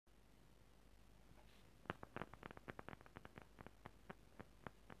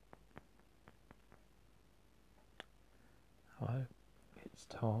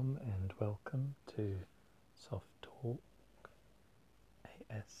Tom and welcome to SoftTalk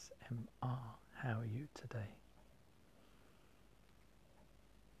ASMR. How are you today?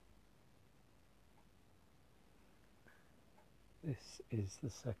 This is the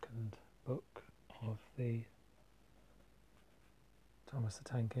second book of the Thomas the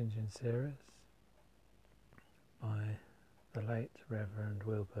Tank Engine series by the late Reverend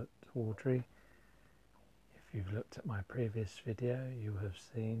Wilbert Waldry. If you've looked at my previous video, you have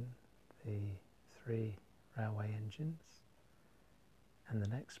seen the 3 railway engines, and the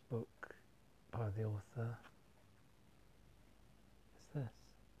next book by the author is this,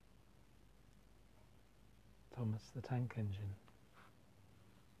 Thomas the Tank Engine.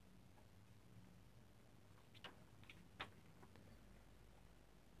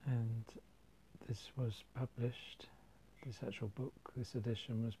 And this was published, this actual book, this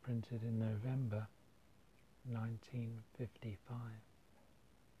edition was printed in November 1955.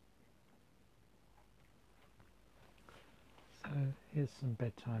 So here's some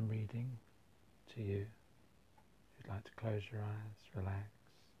bedtime reading to you. If you'd like to close your eyes, relax,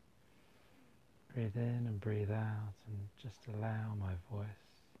 breathe in and breathe out, and just allow my voice,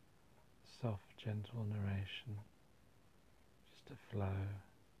 soft, gentle narration, just to flow.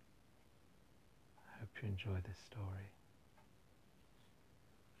 I hope you enjoy this story.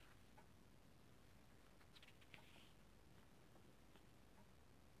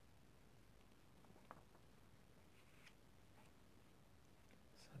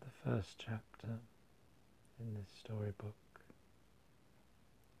 First chapter in this storybook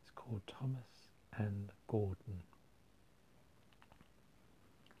is called Thomas and Gordon.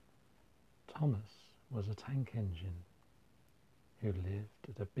 Thomas was a tank engine who lived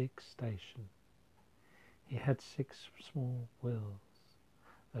at a big station. He had 6 small wheels,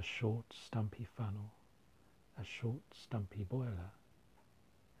 a short stumpy funnel, a short stumpy boiler,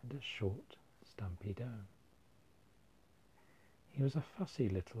 and a short stumpy dome. He was a fussy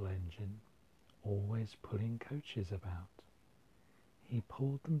little engine, always pulling coaches about. He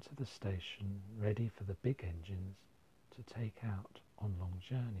pulled them to the station, ready for the big engines to take out on long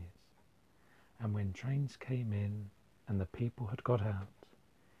journeys. And when trains came in and the people had got out,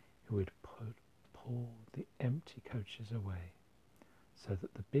 he would pull the empty coaches away so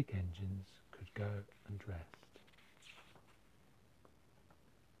that the big engines could go and rest.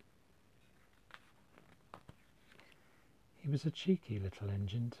 He was a cheeky little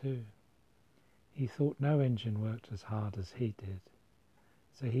engine too. He thought no engine worked as hard as he did,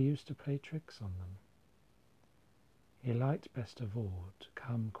 so he used to play tricks on them. He liked best of all to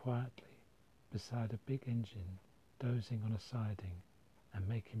come quietly beside a big engine dozing on a siding and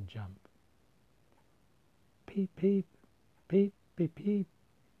make him jump. Peep, peep, peep, peep, peep,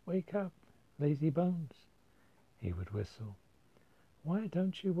 wake up, lazy bones, he would whistle. Why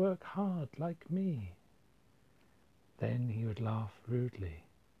don't you work hard like me? Then he would laugh rudely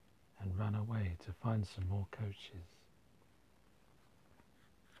and run away to find some more coaches.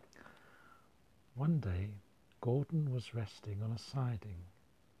 One day, Gordon was resting on a siding.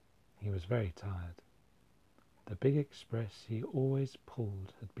 He was very tired. The big express he always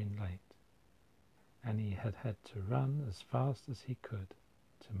pulled had been late, and he had had to run as fast as he could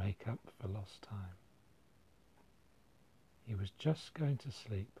to make up for lost time. He was just going to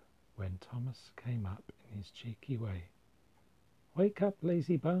sleep when Thomas came up in his cheeky way. Wake up,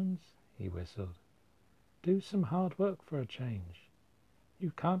 lazy bones, he whistled. Do some hard work for a change.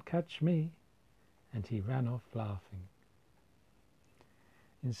 You can't catch me. And he ran off laughing.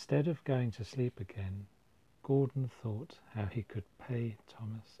 Instead of going to sleep again, Gordon thought how he could pay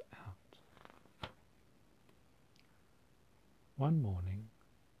Thomas out. One morning,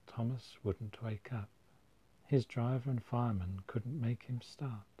 Thomas wouldn't wake up. His driver and fireman couldn't make him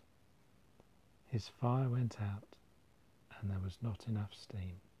start. His fire went out, and there was not enough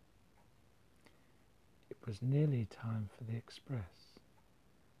steam. It was nearly time for the express.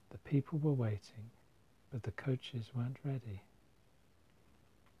 The people were waiting, but the coaches weren't ready.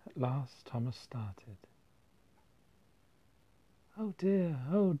 At last Thomas started. Oh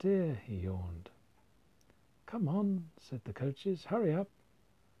dear, he yawned. Come on, said the coaches, hurry up.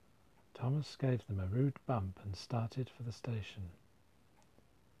 Thomas gave them a rude bump and started for the station.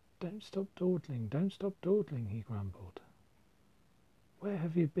 Don't stop dawdling, he grumbled. Where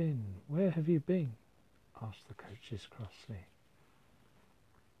have you been? Where have you been? Asked the coaches crossly.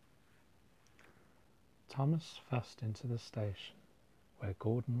 Thomas fussed into the station, where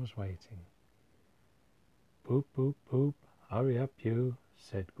Gordon was waiting. Boop, boop, boop, hurry up you,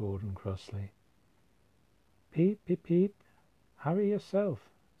 said Gordon crossly. Peep, peep, peep, hurry yourself,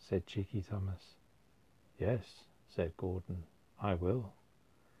 said cheeky Thomas. Yes, said Gordon, I will.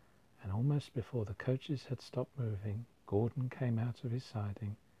 and almost before the coaches had stopped moving, Gordon came out of his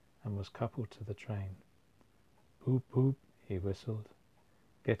siding and was coupled to the train. "Boop, boop," he whistled.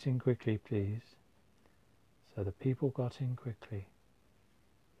 "Get in quickly, please." So the people got in quickly.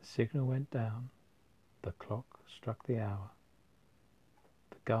 The signal went down. The clock struck the hour.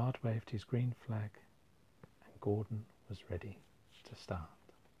 The guard waved his green flag, and Gordon was ready to start.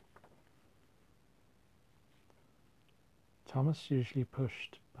 Thomas usually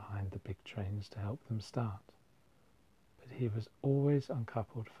pushed behind the big trains to help them start, but he was always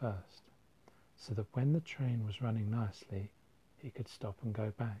uncoupled first, so that when the train was running nicely, he could stop and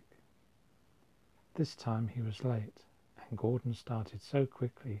go back. This time he was late, and Gordon started so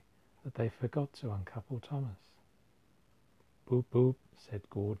quickly that they forgot to uncouple Thomas. "Boop, boop," said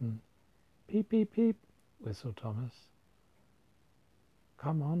Gordon. "Peep, peep, peep," whistled Thomas.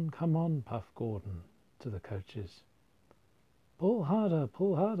 Come on," puffed Gordon to the coaches. Pull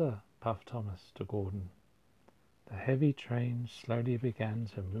harder," puffed Thomas to Gordon. The heavy train slowly began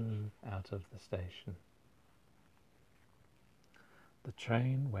to move out of the station. The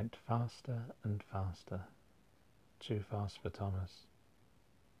train went faster and faster, too fast for Thomas.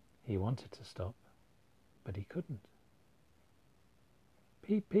 He wanted to stop, but he couldn't.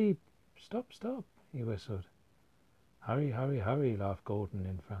 "Peep, peep, stop, stop," he whistled. "Hurry, hurry, hurry," laughed Gordon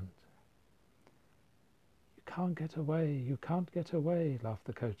in front. You can't get away," laughed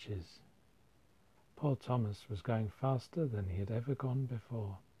the coaches. Poor Thomas was going faster than he had ever gone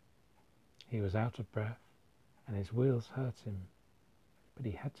before. He was out of breath, and his wheels hurt him, but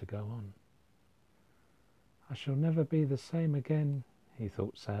he had to go on. "I shall never be the same again," he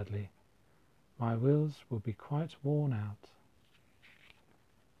thought sadly. "My wheels will be quite worn out."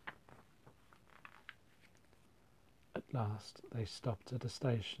 At last they stopped at a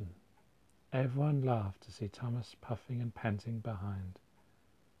station. Everyone laughed to see Thomas puffing and panting behind.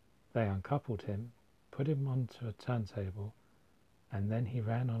 They uncoupled him, put him onto a turntable, and then he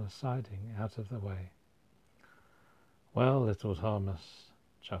ran on a siding out of the way. "Well, little Thomas,"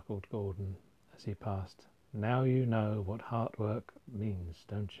 chuckled Gordon as he passed, "now you know what hard work means,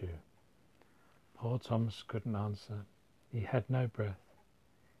 don't you?" Poor Thomas couldn't answer. He had no breath.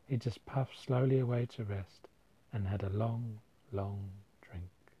 He just puffed slowly away to rest and had a long, long drink.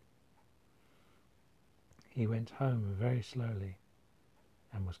 He went home very slowly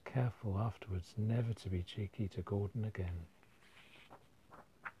and was careful afterwards never to be cheeky to Gordon again.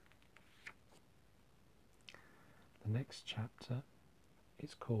 The next chapter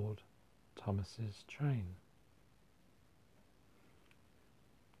is called Thomas's Train.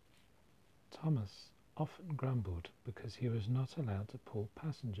 Thomas often grumbled because he was not allowed to pull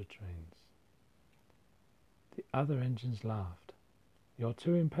passenger trains. The other engines laughed. "You're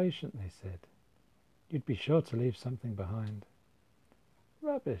too impatient," they said. "You'd be sure to leave something behind."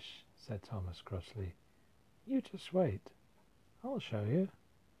 "Rubbish," said Thomas crossly. "You just wait. I'll show you."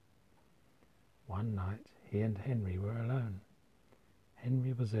 One night he and Henry were alone.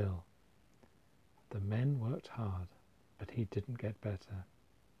 Henry was ill. The men worked hard, but he didn't get better.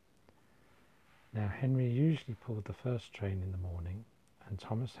 Now Henry usually pulled the first train in the morning, and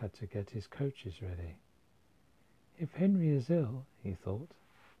Thomas had to get his coaches ready. If Henry is ill, he thought,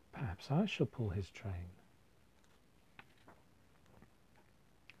 perhaps I shall pull his train.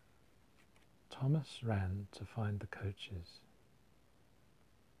 Thomas ran to find the coaches.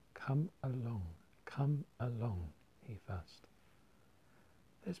 Come along," he fussed.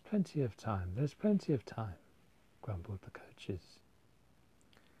 There's plenty of time, grumbled the coaches.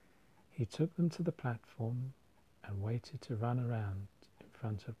 He took them to the platform and waited to run around in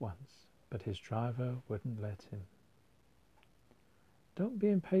front at once, but his driver wouldn't let him. "Don't be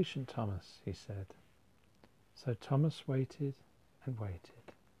impatient, Thomas," he said. So Thomas waited and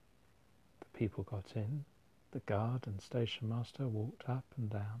waited. The people got in, the guard and station master walked up and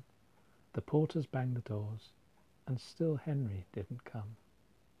down, the porters banged the doors, and still Henry didn't come.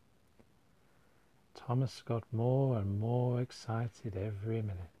 Thomas got more and more excited every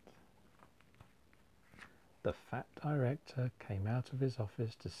minute. The fat director came out of his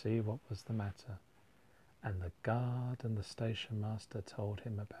office to see what was the matter, and the guard and the station master told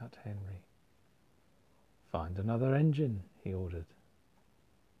him about Henry. "Find another engine," he ordered.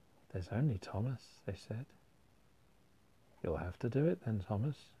 "There's only Thomas," they said. "You'll have to do it then,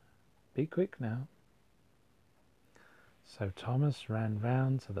 Thomas. Be quick now." So Thomas ran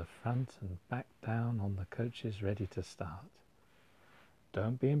round to the front and back down on the coaches ready to start.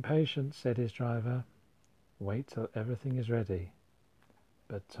 "Don't be impatient," said his driver. "Wait till everything is ready."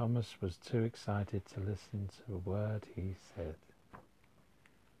 But Thomas was too excited to listen to a word he said.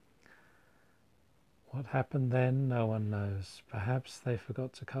 What happened then, no one knows. Perhaps they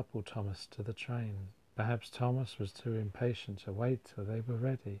forgot to couple Thomas to the train. Perhaps Thomas was too impatient to wait till they were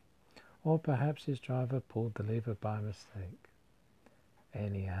ready. Or perhaps his driver pulled the lever by mistake.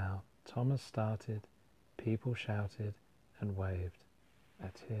 Anyhow, Thomas started, people shouted and waved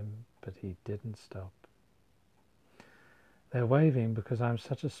at him, but he didn't stop. They're waving because I'm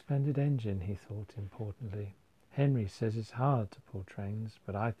such a splendid engine, he thought importantly. Henry says it's hard to pull trains,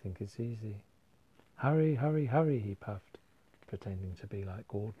 but I think it's easy. Hurry, hurry, hurry, he puffed, pretending to be like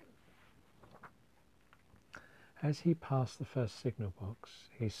Gordon. As he passed the first signal box,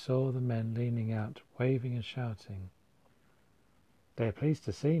 he saw the men leaning out, waving and shouting. They're pleased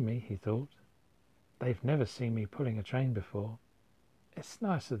to see me, he thought. They've never seen me pulling a train before. It's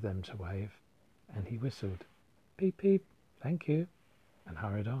nice of them to wave. And he whistled, "Beep, beep, thank you," and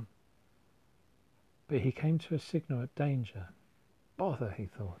hurried on. But he came to a signal at danger. Bother, he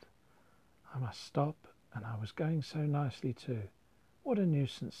thought. I must stop, and I was going so nicely too. What a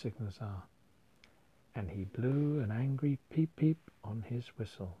nuisance signals are. And he blew an angry peep peep on his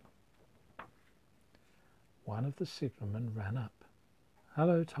whistle. One of the signalmen ran up.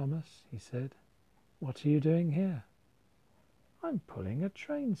 "Hello, Thomas," he said. "What are you doing here?" "I'm pulling a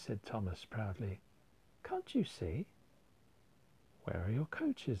train," said Thomas proudly. "Can't you see?" "Where are your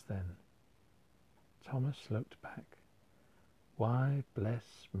coaches then?" Thomas looked back. "Why,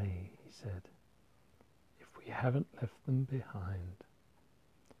 bless me," he said, "if we haven't left them behind."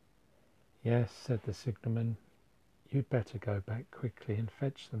 "Yes," said the signalman, "you'd better go back quickly and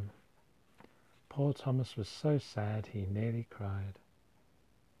fetch them." Poor Thomas was so sad he nearly cried.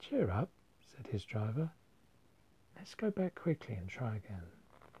 "Cheer up," said his driver. "Let's go back quickly and try again."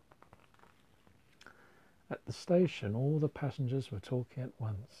 At the station, all the passengers were talking at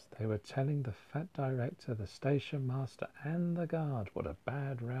once. They were telling the fat director, the station master, and the guard what a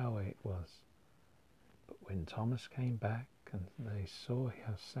bad railway it was. But when Thomas came back and they saw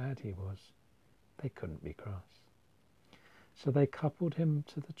how sad he was, they couldn't be cross. So they coupled him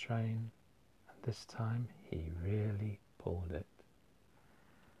to the train, and this time he really pulled it.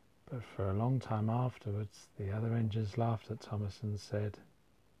 But for a long time afterwards, the other engines laughed at Thomas and said,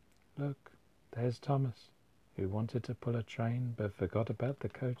 "Look, there's Thomas, who wanted to pull a train but forgot about the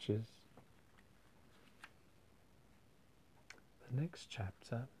coaches." The next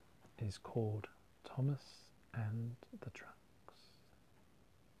chapter is called Thomas and the Trucks.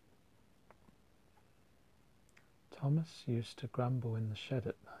 Thomas used to grumble in the shed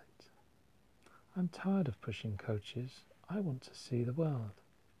at night. "I'm tired of pushing coaches. I want to see the world."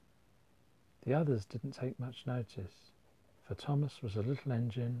 The others didn't take much notice, for Thomas was a little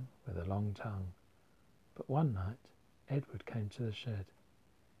engine with a long tongue. But one night, Edward came to the shed.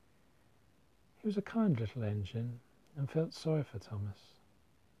 He was a kind little engine and felt sorry for Thomas.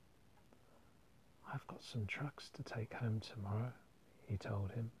 "I've got some trucks to take home tomorrow," he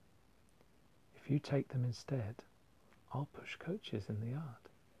told him. "If you take them instead, I'll push coaches in the yard."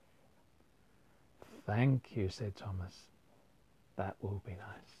 "Thank you," said Thomas. "That will be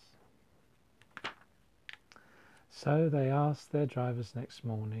nice." So they asked their drivers next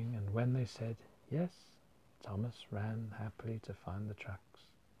morning, and when they said yes, Thomas ran happily to find the trucks.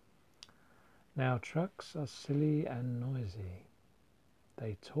 Now trucks are silly and noisy.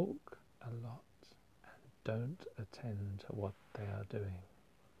 They talk a lot and don't attend to what they are doing.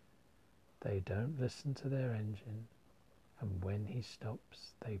 They don't listen to their engine, and when he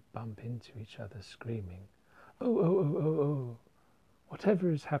stops, they bump into each other screaming, "Oh, oh, oh, oh, oh, whatever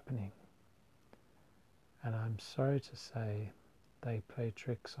is happening?" And I'm sorry to say, they play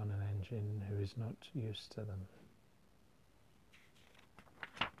tricks on an engine who is not used to them.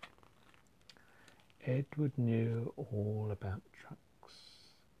 Edward knew all about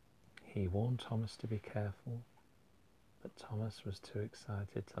trucks. He warned Thomas to be careful, but Thomas was too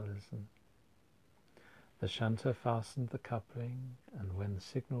excited to listen. The shunter fastened the coupling, and when the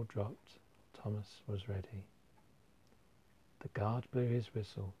signal dropped, Thomas was ready. The guard blew his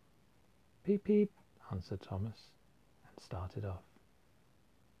whistle. "Peep, peep," answered Thomas, and started off.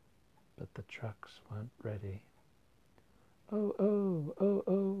 But the trucks weren't ready. "Oh, oh, oh,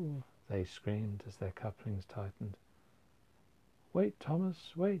 oh," they screamed as their couplings tightened. "Wait,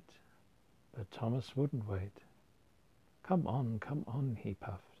 Thomas, wait." But Thomas wouldn't wait. Come on," he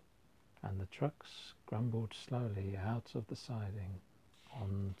puffed, and the trucks grumbled slowly out of the siding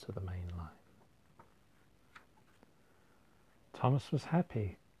onto the main line. Thomas was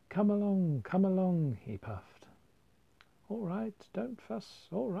happy. Come along," he puffed. "All right, don't fuss,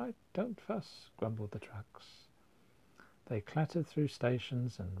 all right, don't fuss," grumbled the trucks. They clattered through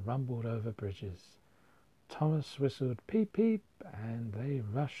stations and rumbled over bridges. Thomas whistled peep peep, and they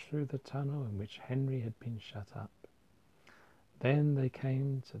rushed through the tunnel in which Henry had been shut up. Then they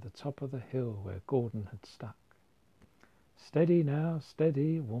came to the top of the hill where Gordon had stuck. "Steady now,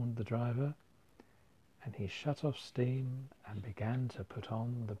 steady," warned the driver, and he shut off steam and began to put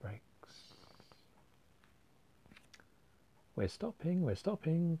on the brakes. We're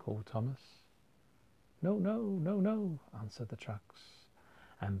stopping," called Thomas. "No, no, no, no," answered the trucks,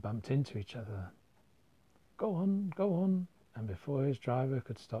 and bumped into each other. Go on," and before his driver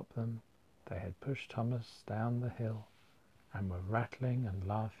could stop them, they had pushed Thomas down the hill and were rattling and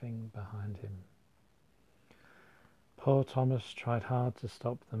laughing behind him. Poor Thomas tried hard to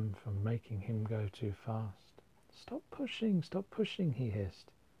stop them from making him go too fast. Stop pushing," he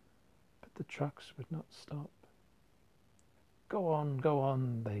hissed, but the trucks would not stop. Go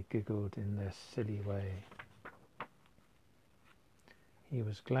on," they giggled in their silly way. He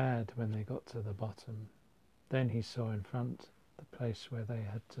was glad when they got to the bottom. Then he saw in front the place where they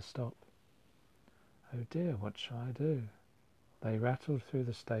had to stop. Oh dear, what shall I do? They rattled through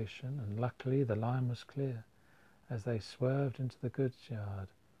the station, and luckily the line was clear as they swerved into the goods yard.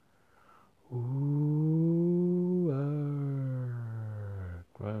 "Ooh,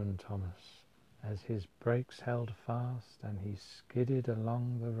 groaned Thomas as his brakes held fast and he skidded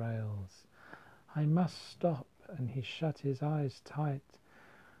along the rails. "I must stop," and he shut his eyes tight.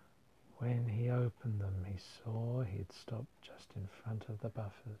 When he opened them, he saw he'd stopped just in front of the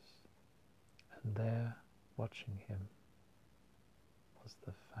buffers, and there, watching him, was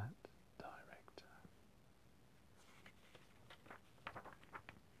the fat director.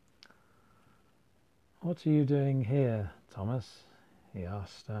 "What are you doing here, Thomas?" he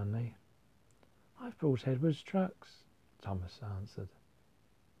asked sternly. "I've brought Edward's trucks," Thomas answered.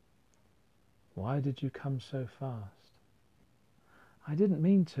 "Why did you come so fast?" "I didn't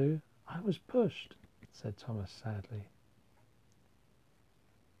mean to. I was pushed," said Thomas sadly.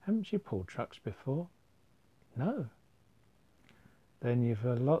 "Haven't you pulled trucks before?" "No." "Then you've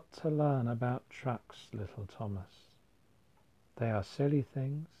a lot to learn about trucks, little Thomas. They are silly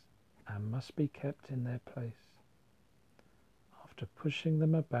things and must be kept in their place. After pushing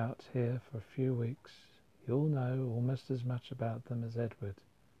them about here for a few weeks, you'll know almost as much about them as Edward.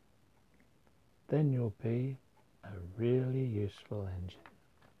 Then you'll be a really useful engine."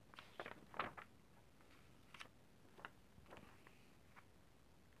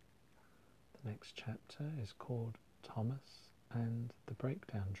 The next chapter is called Thomas and the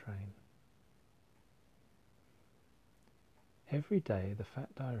Breakdown Train. Every day the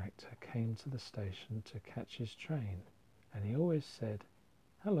fat director came to the station to catch his train, and he always said,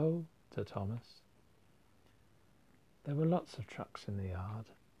 "Hello," to Thomas. There were lots of trucks in the yard.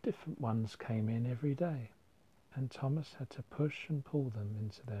 Different ones came in every day, and Thomas had to push and pull them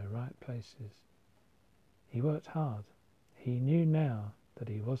into their right places. He worked hard. He knew now that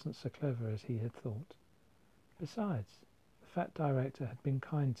he wasn't so clever as he had thought. Besides, the fat director had been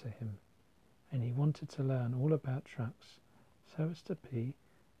kind to him, and he wanted to learn all about trucks so as to be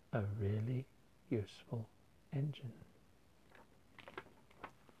a really useful engine.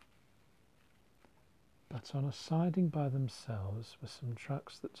 But on a siding by themselves were some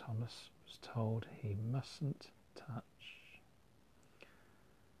trucks that Thomas was told he mustn't touch.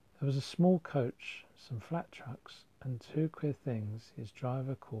 There was a small coach, some flat trucks, and two queer things his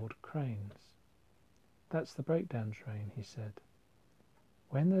driver called cranes. "That's the breakdown train," he said.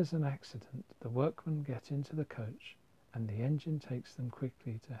 "When there's an accident, the workmen get into the coach, and the engine takes them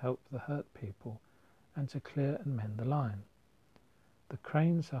quickly to help the hurt people and to clear and mend the line. The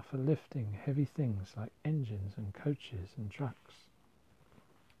cranes are for lifting heavy things like engines and coaches and trucks."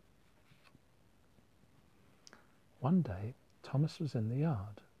 One day, Thomas was in the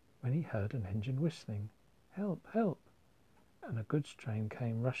yard when he heard an engine whistling, "Help, help!" and a goods train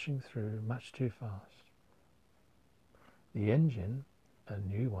came rushing through much too fast. The engine, a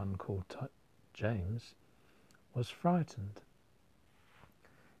new one called James, was frightened.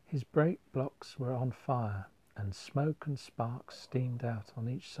 His brake blocks were on fire, and smoke and sparks steamed out on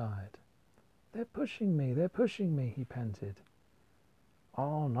each side. They're pushing me, he panted.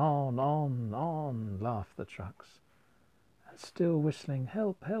 On, laughed the trucks. And still whistling,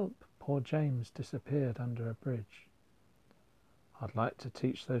 "Help, help," poor James disappeared under a bridge. "I'd like to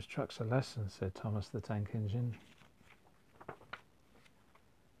teach those trucks a lesson," said Thomas the Tank Engine.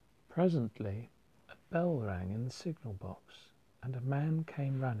 Presently, a bell rang in the signal box, and a man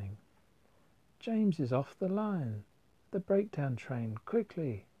came running. "James is off the line. The breakdown train,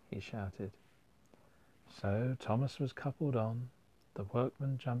 quickly," he shouted. So Thomas was coupled on, the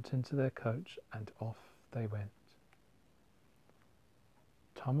workmen jumped into their coach, and off they went.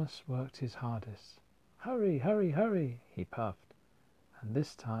 Thomas worked his hardest. Hurry, hurry, hurry, he puffed. And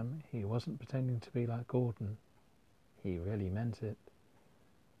this time he wasn't pretending to be like Gordon. He really meant it.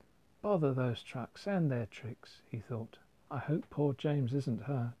 Bother those trucks and their tricks, he thought. I hope poor James isn't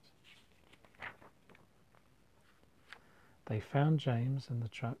hurt. They found James and the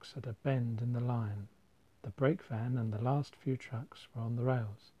trucks at a bend in the line. The brake van and the last few trucks were on the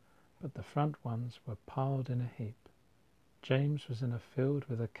rails, but the front ones were piled in a heap. James was in a field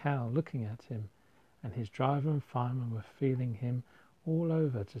with a cow looking at him, and his driver and fireman were feeling him all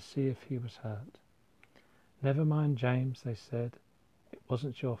over to see if he was hurt. Never mind, James, they said. It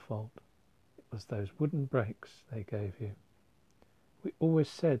wasn't your fault. It was those wooden brakes they gave you. We always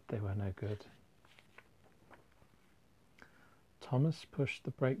said they were no good. Thomas pushed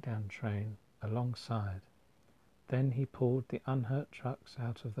the breakdown train alongside. Then he pulled the unhurt trucks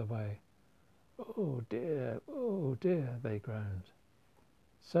out of the way. Oh dear, they groaned.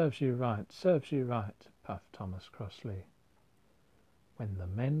 Serves you right, puffed Thomas crossly. When the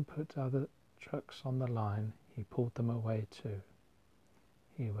men put other trucks on the line, he pulled them away too.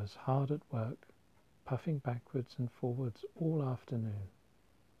 He was hard at work, puffing backwards and forwards all afternoon.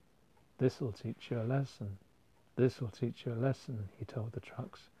 This'll teach you a lesson. This'll teach you a lesson, he told the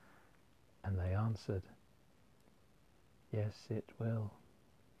trucks, and they answered, Yes, it will.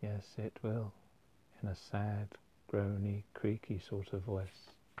 Yes, it will, in a sad, groany, creaky sort of voice.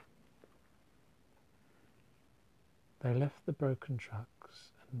 They left the broken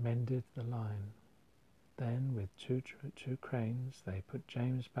trucks and mended the line. Then, with two cranes, they put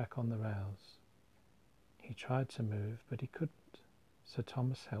James back on the rails. He tried to move, but he couldn't, so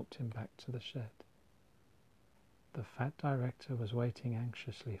Thomas helped him back to the shed. The fat director was waiting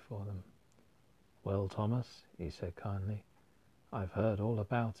anxiously for them. Well, Thomas, he said kindly, I've heard all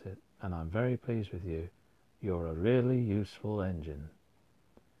about it, and I'm very pleased with you. You're a really useful engine.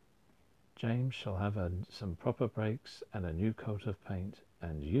 James shall have some proper brakes and a new coat of paint,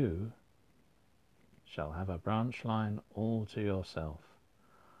 and you shall have a branch line all to yourself.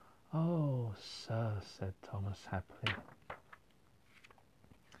 Oh, sir, said Thomas happily.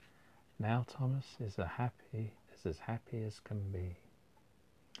 Now Thomas is as happy as can be.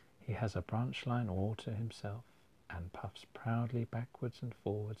 He has a branch line all to himself, and puffs proudly backwards and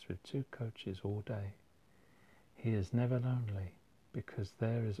forwards with two coaches all day. He is never lonely, because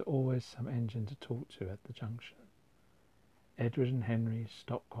there is always some engine to talk to at the junction. Edward and Henry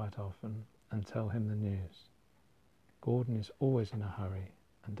stop quite often and tell him the news. Gordon is always in a hurry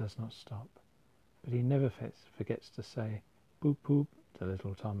and does not stop, but he never forgets to say boop boop to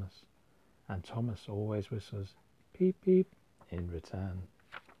little Thomas, and Thomas always whistles peep peep in return.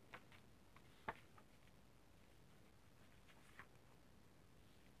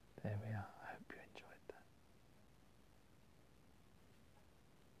 There we are. I hope you enjoyed that.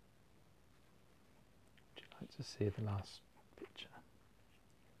 Would you like to see the last picture in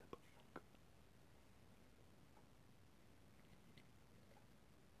the book?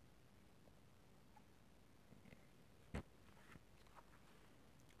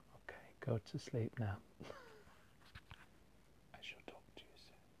 Okay, go to sleep now.